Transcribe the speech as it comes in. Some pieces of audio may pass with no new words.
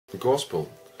Gospel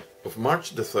of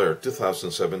March the 3rd,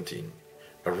 2017.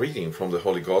 A reading from the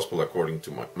Holy Gospel according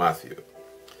to Matthew.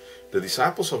 The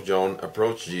disciples of John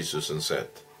approached Jesus and said,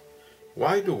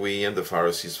 "Why do we and the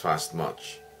Pharisees fast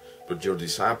much, but your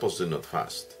disciples do not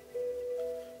fast?"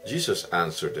 Jesus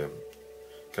answered them,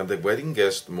 "Can the wedding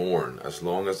guests mourn as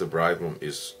long as the bridegroom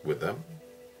is with them?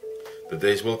 The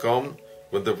days will come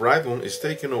when the bridegroom is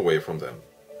taken away from them,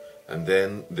 and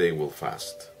then they will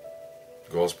fast."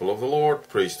 Gospel of the Lord,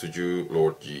 praise to you,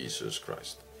 Lord Jesus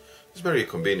Christ. It's very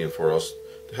convenient for us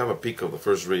to have a peek of the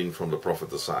first reading from the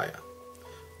prophet Isaiah.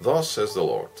 Thus says the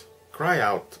Lord, "Cry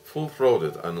out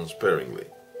full-throated and unsparingly.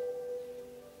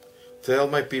 Tell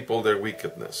my people their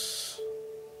wickedness.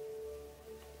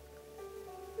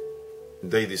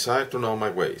 They desire to know my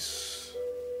ways.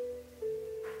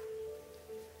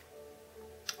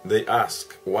 They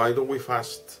ask, why do we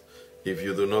fast if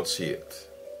you do not see it?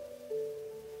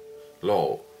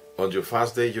 Lo, on your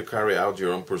fast day you carry out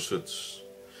your own pursuits.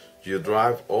 You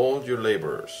drive all your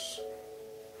laborers.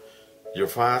 Your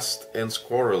fast ends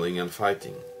quarreling and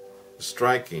fighting,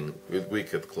 striking with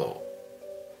wicked claw."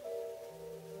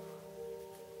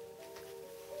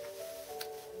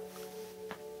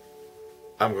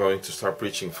 I'm going to start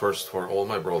preaching first for all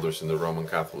my brothers in the Roman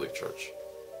Catholic Church.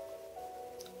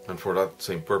 And for that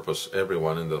same purpose,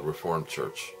 everyone in the Reformed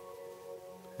Church.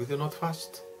 We do not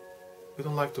fast. We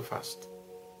don't like to fast.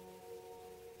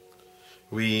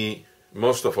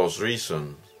 Most of us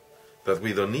reason that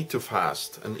we don't need to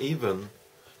fast, and even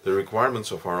the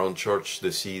requirements of our own church,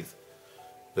 the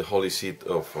Holy See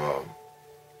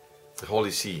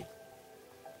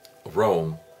of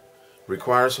Rome,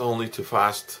 requires only to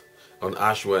fast on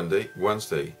Ash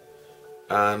Wednesday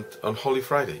and on Holy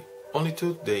Friday. Only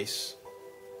 2 days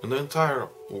in the entire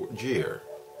year.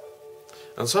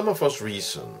 And some of us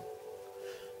reason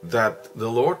that the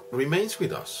Lord remains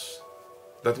with us,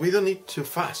 that we don't need to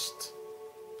fast,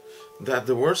 that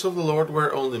the words of the Lord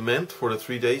were only meant for the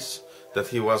 3 days that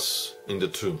he was in the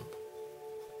tomb.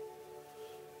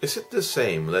 Is it the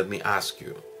same, let me ask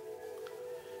you,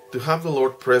 to have the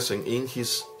Lord present in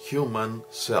his human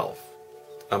self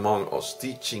among us,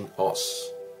 teaching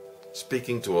us,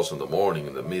 speaking to us in the morning,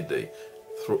 in the midday,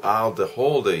 throughout the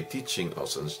whole day, teaching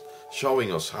us and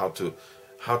showing us how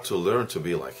to learn to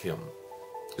be like him?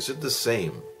 Is it the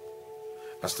same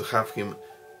as to have him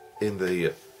in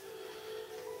the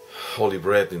holy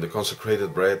bread, in the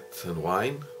consecrated bread and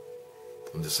wine,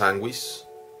 in the sandwich,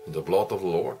 in the blood of the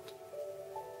Lord?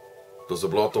 Does the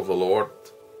blood of the Lord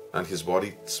and his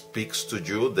body speaks to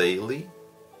you daily,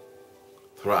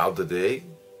 throughout the day?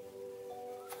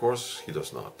 Of course he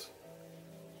does not.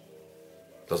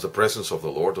 Does the presence of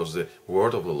the Lord, does the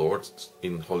word of the Lord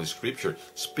in Holy Scripture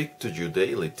speak to you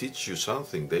daily, teach you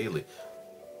something daily?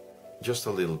 Just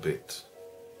a little bit.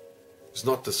 It's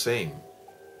not the same.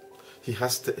 He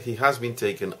has been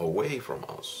taken away from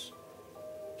us.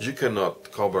 You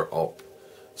cannot cover up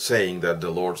saying that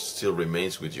the Lord still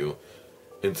remains with you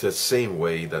in the same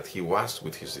way that he was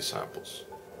with his disciples.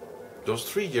 Those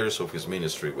 3 years of his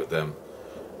ministry with them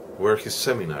were his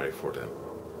seminary for them.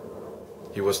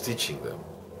 He was teaching them.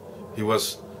 He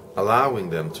was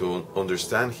allowing them to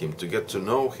understand him, to get to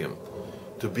know him,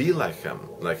 to be like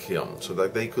him, so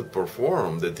that they could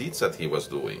perform the deeds that he was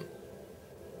doing.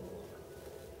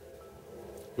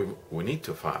 We need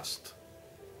to fast.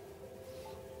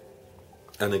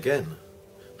 And again,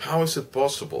 how is it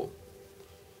possible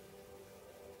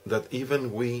that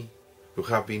even we who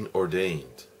have been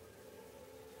ordained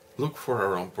look for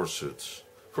our own pursuits?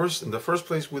 First, in the first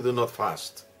place, we do not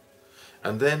fast.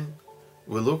 And then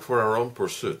we look for our own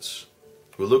pursuits.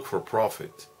 We look for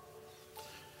profit.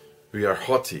 We are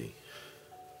haughty.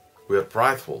 We are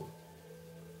prideful.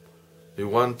 We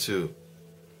want to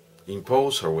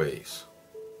impose our ways.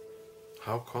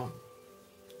 How come?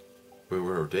 We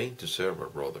were ordained to serve our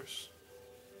brothers.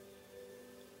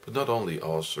 But not only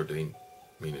us ordained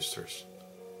ministers.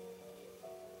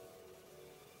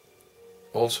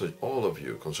 Also all of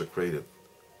you consecrated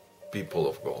people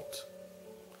of God.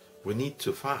 We need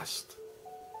to fast.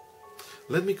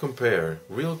 Let me compare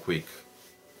real quick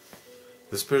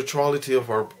the spirituality of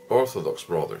our Orthodox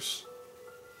brothers.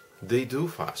 They do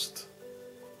fast.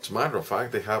 As a matter of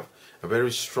fact, they have a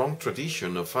very strong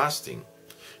tradition of fasting,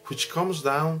 which comes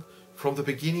down from the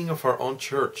beginning of our own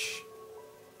church,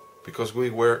 because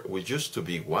we used to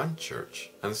be one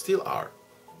church, and still are.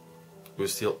 We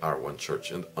still are one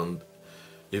church, and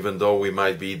even though we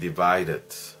might be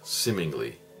divided,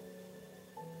 seemingly,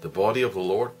 the body of the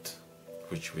Lord,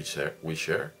 which we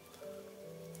share,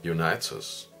 unites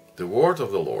us. The word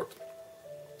of the Lord,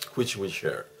 which we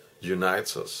share,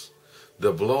 unites us.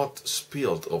 The blood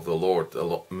spilled of the Lord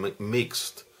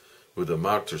mixed with the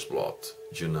martyr's blood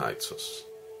unites us.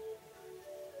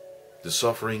 The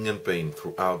suffering and pain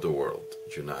throughout the world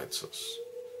unites us.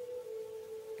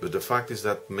 But the fact is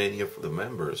that many of the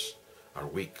members are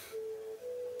weak.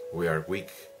 We are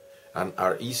weak and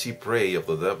are easy prey of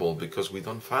the devil because we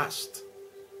don't fast.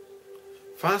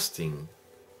 Fasting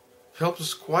helps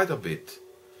us quite a bit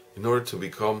in order to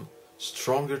become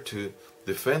stronger to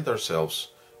defend ourselves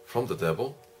from the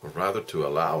devil, or rather to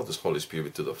allow the Holy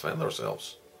Spirit to defend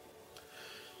ourselves.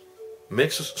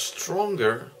 Makes us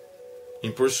stronger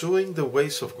in pursuing the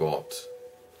ways of God.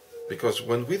 Because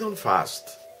when we don't fast,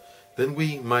 then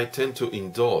we might tend to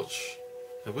indulge.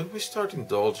 And when we start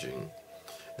indulging,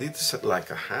 this is like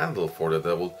a handle for the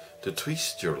devil to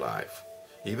twist your life,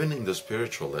 even in the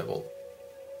spiritual level.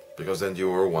 Because then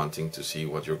you are wanting to see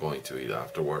what you're going to eat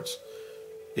afterwards.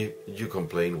 If you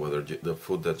complain whether the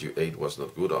food that you ate was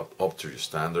not good up to your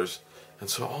standards, and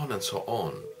so on and so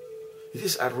on. It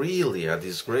is really a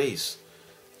disgrace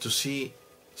to see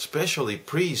especially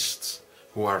priests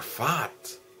who are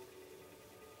fat.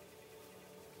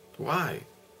 Why?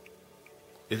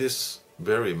 It is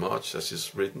very much as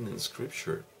is written in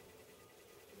Scripture.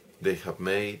 They have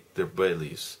made their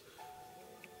bellies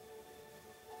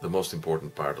the most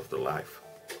important part of their life.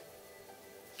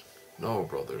 No,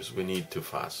 brothers, we need to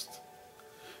fast.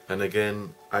 And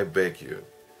again, I beg you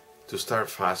to start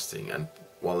fasting, and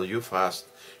while you fast,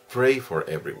 pray for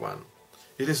everyone.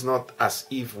 It is not as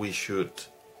if we should.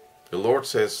 The Lord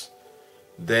says,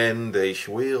 then they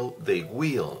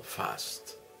will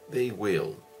fast. They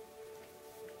will.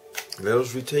 Let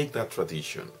us retake that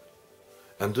tradition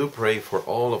and do pray for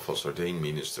all of us ordained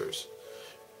ministers,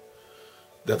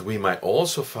 that we might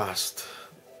also fast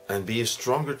and be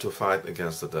stronger to fight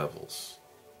against the devils.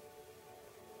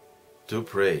 Do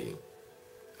pray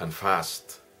and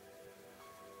fast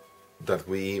that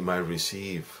we might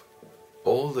receive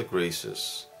all the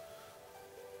graces,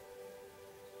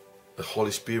 the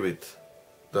Holy Spirit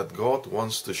that God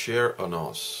wants to share on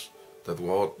us, that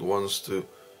God wants to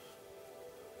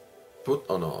put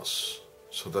on us,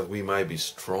 so that we might be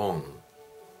strong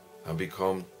and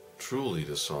become truly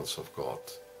the sons of God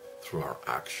through our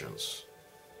actions.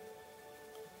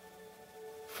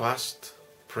 Fast,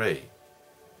 pray,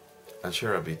 and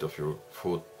share a bit of your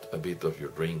food, a bit of your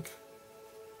drink,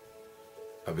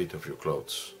 a bit of your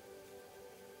clothes,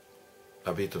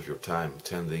 a bit of your time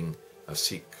tending a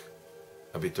sick,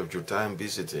 a bit of your time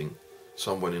visiting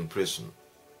someone in prison.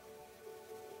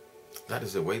 That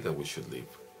is the way that we should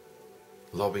live,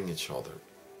 loving each other,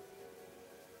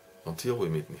 until we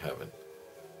meet in heaven.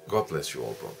 God bless you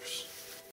all, brothers.